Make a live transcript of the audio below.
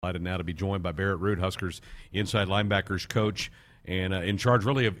Delighted now to be joined by Barrett Ruud, Huskers inside linebackers coach and in charge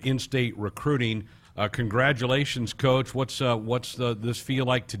really of in-state recruiting. Congratulations, Coach. What's this feel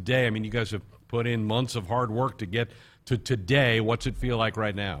like today? I mean, you guys have put in months of hard work to get to today. What's it feel like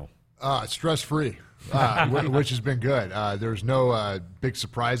right now? Stress-free, which has been good. There's no big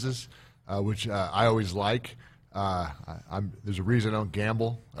surprises, which I always like. There's a reason I don't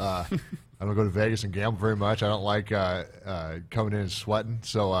gamble. I don't go to Vegas and gamble very much. I don't like coming in and sweating.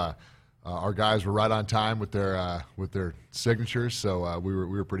 So our guys were right on time with their signatures. So we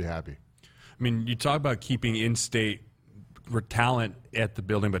were pretty happy. I mean, you talk about keeping in-state talent at the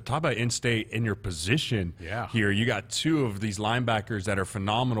building, but talk about in-state in your position here. You got two of these linebackers that are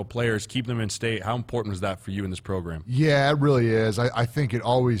phenomenal players. Keep them in state. How important was that for you in this program? Yeah, it really is. I think it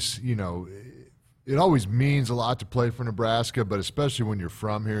always, it always means a lot to play for Nebraska, but especially when you're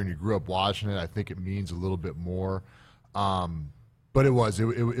from here and you grew up watching it, I think it means a little bit more. But it was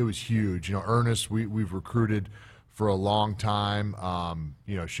huge. Ernest, we've recruited for a long time.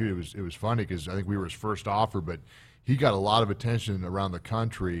 It was funny because I think we were his first offer, but he got a lot of attention around the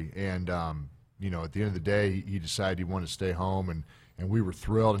country. And at the end of the day, he decided he wanted to stay home, and we were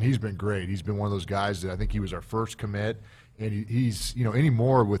thrilled. And he's been great. He's been one of those guys that I think he was our first commit. And he's,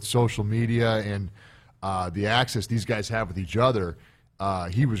 anymore with social media and the access these guys have with each other,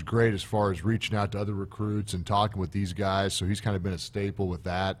 he was great as far as reaching out to other recruits and talking with these guys. So he's kind of been a staple with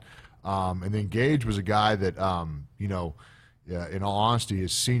that. And then Gage was a guy that, in all honesty,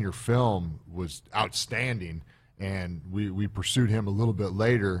 his senior film was outstanding. And we pursued him a little bit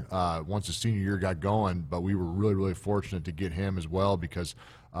later once the senior year got going. But we were really, really fortunate to get him as well because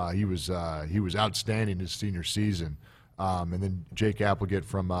he was outstanding his senior season. And then Jake Applegate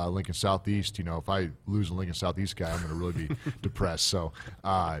from Lincoln Southeast. If I lose a Lincoln Southeast guy, I'm going to really be depressed. So,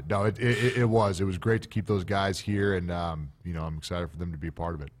 no, it was great to keep those guys here, and I'm excited for them to be a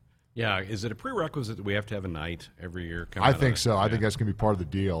part of it. Yeah, is it a prerequisite that we have to have a night every year? I think so. I think that's going to be part of the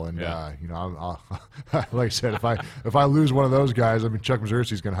deal. And I'll like I said, if I lose one of those guys, Chuck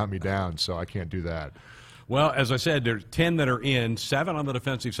Mazurski's going to hunt me down. So I can't do that. Well, as I said, there's 10 that are in, 7 on the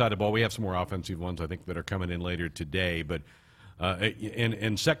defensive side of the ball. We have some more offensive ones, I think, that are coming in later today. But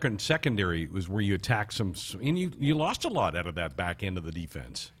in secondary was where you attacked some, and you lost a lot out of that back end of the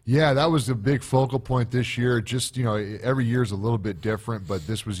defense. Yeah, that was the big focal point this year. Just, every year is a little bit different, but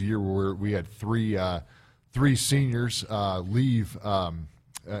this was a year where we had three seniors leave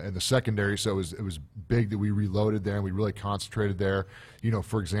in the secondary, so it was big that we reloaded there and we really concentrated there.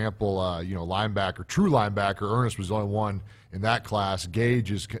 For example, true linebacker, Ernest was the only one in that class.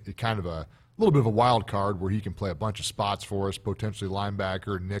 Gage is kind of a little bit of a wild card where he can play a bunch of spots for us, potentially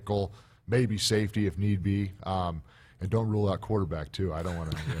linebacker, nickel, maybe safety if need be. And don't rule out quarterback, too. I don't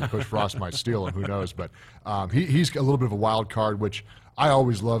want to. Coach Frost might steal him. Who knows? But he's a little bit of a wild card, which I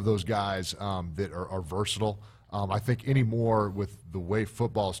always love those guys that are versatile. I think anymore with the way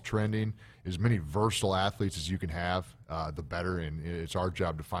football is trending, as many versatile athletes as you can have, the better. And it's our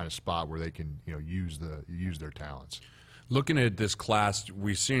job to find a spot where they can use their talents. Looking at this class,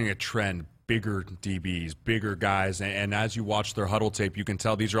 we're seeing a trend. Bigger DBs, bigger guys, and as you watch their huddle tape, you can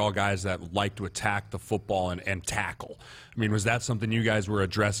tell these are all guys that like to attack the football and tackle. Was that something you guys were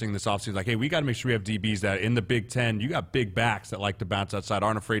addressing this offseason? Like, hey, we got to make sure we have DBs that in the Big Ten, you got big backs that like to bounce outside,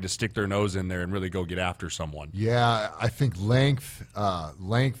 aren't afraid to stick their nose in there and really go get after someone. Yeah, I think length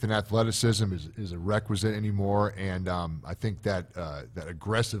and athleticism is a requisite anymore, and I think that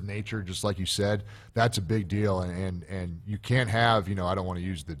aggressive nature, just like you said, that's a big deal, and you can't have, I don't want to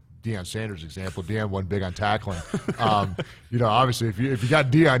use the Deion Sanders example. Deion wasn't big on tackling. Obviously, if you got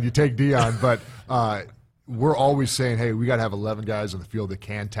Deion, you take Deion. But we're always saying, hey, we got to have 11 guys on the field that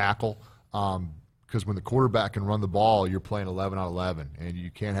can tackle. Because when the quarterback can run the ball, you're playing 11 on 11, and you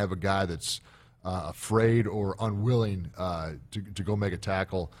can't have a guy that's afraid or unwilling to go make a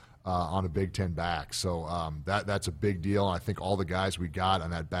tackle on a Big Ten back. So that's a big deal. And I think all the guys we got on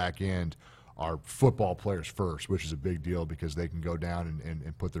that back end are football players first, which is a big deal because they can go down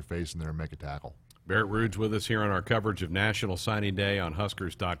and put their face in there and make a tackle. Barrett Ruud's with us here on our coverage of National Signing Day on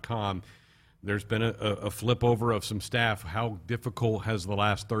Huskers.com. There's been a flip over of some staff. How difficult has the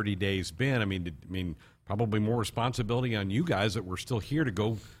last 30 days been? Probably more responsibility on you guys that were still here to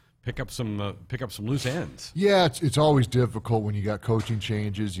go pick up some loose ends. Yeah, it's always difficult when you got coaching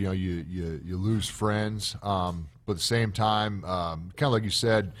changes. You lose friends, but at the same time, kind of like you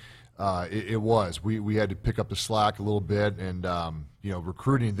said. We had to pick up the slack a little bit, and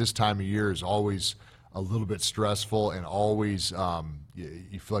recruiting this time of year is always a little bit stressful, and always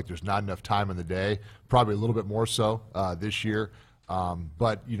you feel like there's not enough time in the day. Probably a little bit more so this year,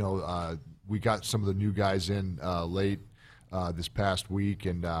 but we got some of the new guys in late this past week,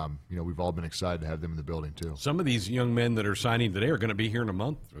 and we've all been excited to have them in the building too. Some of these young men that are signing today are going to be here in a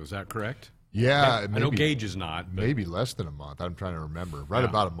month. Is that correct? Yeah, I know Gage is not. But. Maybe less than a month. I'm trying to remember. Right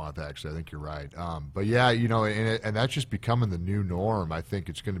about a month, actually. I think you're right. But yeah, and that's just becoming the new norm. I think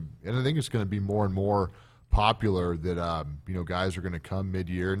it's going to be more and more popular that guys are going to come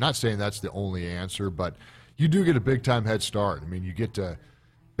mid-year. Not saying that's the only answer, but you do get a big-time head start. I mean, you get to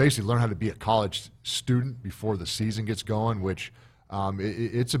basically learn how to be a college student before the season gets going, which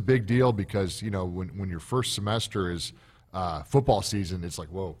it's a big deal because when your first semester is football season, it's like,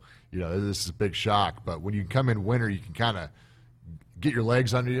 whoa. This is a big shock, but when you come in winter, you can kind of get your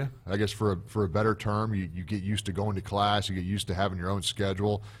legs under you, I guess, for a better term. You get used to going to class. You get used to having your own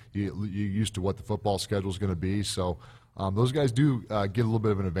schedule. You're used to what the football schedule is going to be. So those guys do get a little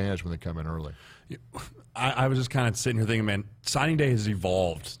bit of an advantage when they come in early. I was just kind of sitting here thinking, man, signing day has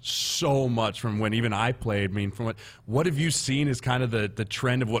evolved so much from when even I played. I mean, from what have you seen as kind of the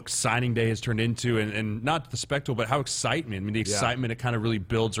trend of what signing day has turned into, and not the spectacle, but how excitement, the excitement it kind of really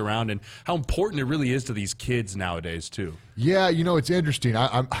builds around, and how important it really is to these kids nowadays too. Yeah, it's interesting.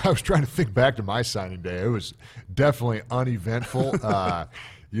 I was trying to think back to my signing day. It was definitely uneventful.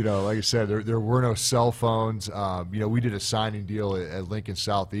 Like I said, there were no cell phones. We did a signing deal at Lincoln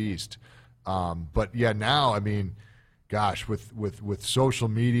Southeast. But yeah, now, gosh, with social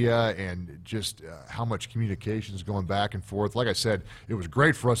media and just how much communication is going back and forth. Like I said, it was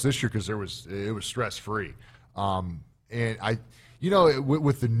great for us this year because it was stress free. And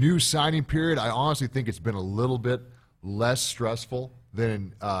with the new signing period, I honestly think it's been a little bit less stressful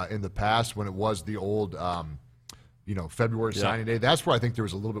than in the past when it was the old February signing day. That's where I think there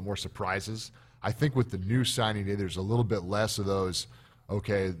was a little bit more surprises. I think with the new signing day, there's a little bit less of those.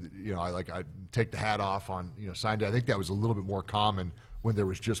 Okay, I take the hat off on sign day. I think that was a little bit more common when there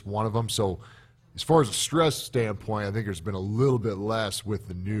was just one of them. So, as far as a stress standpoint, I think there's been a little bit less with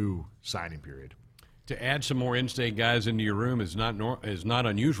the new signing period. To add some more in-state guys into your room is not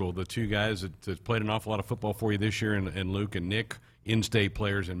unusual. The two guys that played an awful lot of football for you this year, and Luke and Nick, in-state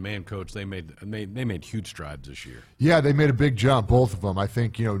players, and man, coach, they made huge strides this year. Yeah, they made a big jump, both of them. I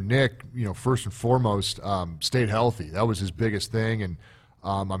think Nick, first and foremost, stayed healthy. That was his biggest thing, and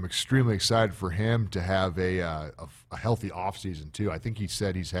I'm extremely excited for him to have a healthy offseason, too. I think he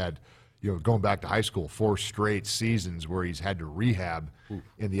said he's had, going back to high school, 4 straight seasons where he's had to rehab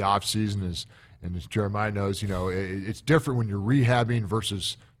in the offseason. And as Jeremiah knows, it's different when you're rehabbing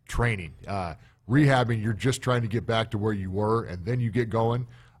versus training. Rehabbing, you're just trying to get back to where you were, and then you get going.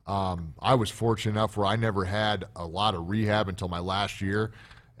 I was fortunate enough where I never had a lot of rehab until my last year.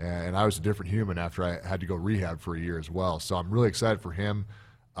 And I was a different human after I had to go rehab for a year as well. So I'm really excited for him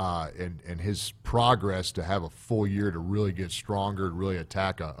and his progress to have a full year to really get stronger, to really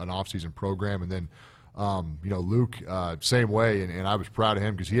attack an off-season program. And then, Luke, same way. And I was proud of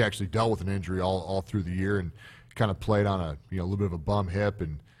him because he actually dealt with an injury all through the year and kind of played on a little bit of a bum hip,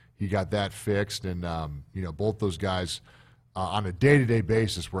 and he got that fixed. And, both those guys on a day-to-day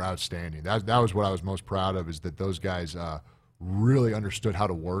basis were outstanding. That was what I was most proud of, is that those guys really understood how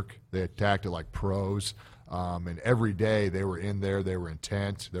to work. They attacked it like pros, and every day they were in there, they were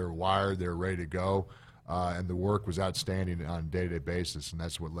intent, they were wired, they were ready to go, and the work was outstanding on a day-to-day basis, and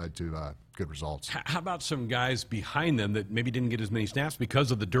that's what led to good results. How about some guys behind them that maybe didn't get as many snaps because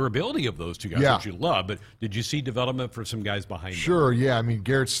of the durability of those two guys, which you love, but did you see development for some guys behind them? Sure, yeah.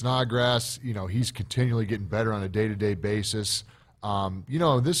 Garrett Snodgrass, he's continually getting better on a day-to-day basis.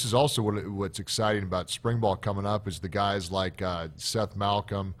 This is also what's exciting about spring ball coming up is the guys like Seth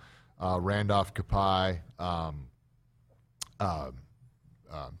Malcolm, Randolph Kapai,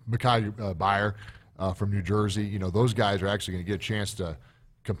 Mekhi Byer from New Jersey. Those guys are actually going to get a chance to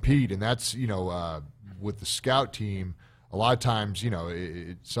compete, and that's with the scout team. A lot of times,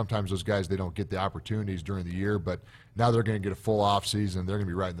 sometimes those guys, they don't get the opportunities during the year, but now they're going to get a full off season. They're going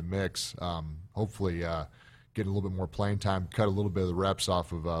to be right in the mix. Hopefully. Get a little bit more playing time, cut a little bit of the reps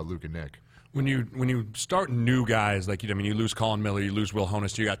off of Luke and Nick. When you start new guys, like you lose Colin Miller, you lose Will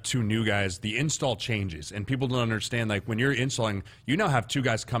Honus, you got 2 new guys, the install changes, and people don't understand, like when you're installing, you now have 2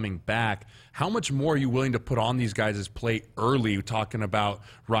 guys coming back. How much more are you willing to put on these guys' plate early, talking about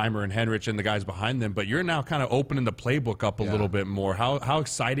Reimer and Henrich and the guys behind them, but you're now kind of opening the playbook up a little bit more. How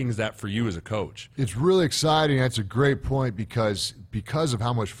exciting is that for you as a coach? It's really exciting. That's a great point because of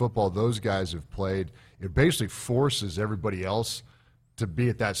how much football those guys have played. It basically forces everybody else to be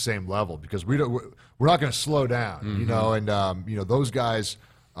at that same level because we're not going to slow down, and those guys,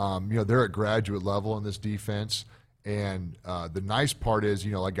 they're at graduate level in this defense, and the nice part is,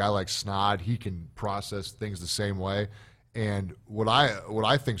 a guy like Snod, he can process things the same way, And what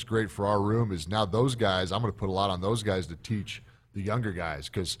I think is great for our room is now those guys, I'm going to put a lot on those guys to teach the younger guys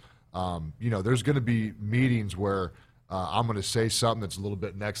because, there's going to be meetings where I'm going to say something that's a little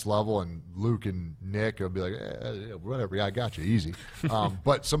bit next level, and Luke and Nick will be like, whatever, yeah, I got you, easy.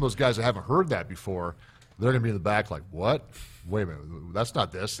 But some of those guys that haven't heard that before, they're going to be in the back like, what? Wait a minute, that's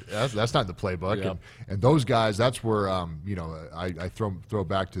not this. That's not in the playbook. Yep. And those guys, that's where, I throw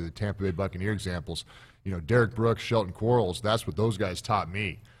back to the Tampa Bay Buccaneer examples. Derek Brooks, Shelton Quarles, that's what those guys taught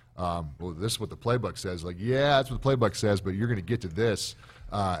me. Well, this is what the playbook says. Like, yeah, that's what the playbook says, but you're going to get to this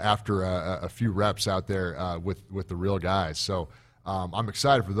after a few reps out there with the real guys. So I'm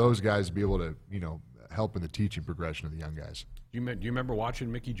excited for those guys to be able to, help in the teaching progression of the young guys. Do you remember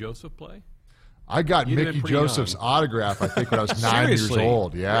watching Mickey Joseph play? I got Mickey Joseph's autograph, I think, when I was 9 years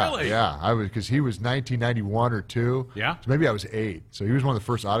old. Yeah, really? Yeah. I was, because he was 1991 or 2. Yeah. So maybe I was 8. So he was one of the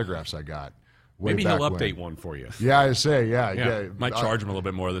first autographs I got. Maybe he'll update one for you. Yeah, I say, yeah. Might charge him a little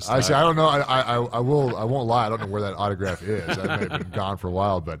bit more this time. I say, I don't know. I won't lie. I don't know where that autograph is. I may have been gone for a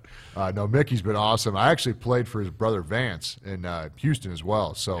while, but no, Mickey's been awesome. I actually played for his brother Vance in Houston as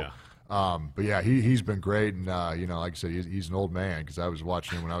well. So, yeah. But yeah, he's been great, and like I said, he's an old man because I was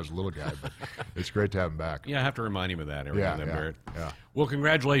watching him when I was a little guy. But it's great to have him back. Yeah, I have to remind him of that every now and then, Barrett. Yeah. Well,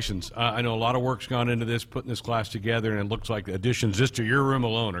 congratulations. I know a lot of work's gone into this, putting this class together, and it looks like the additions just to your room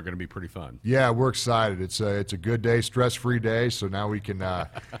alone are going to be pretty fun. Yeah, we're excited. It's a good day, stress-free day, so now we can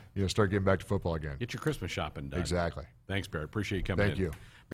start getting back to football again. Get your Christmas shopping done. Exactly. Thanks, Barrett. Appreciate you coming in. Thank you.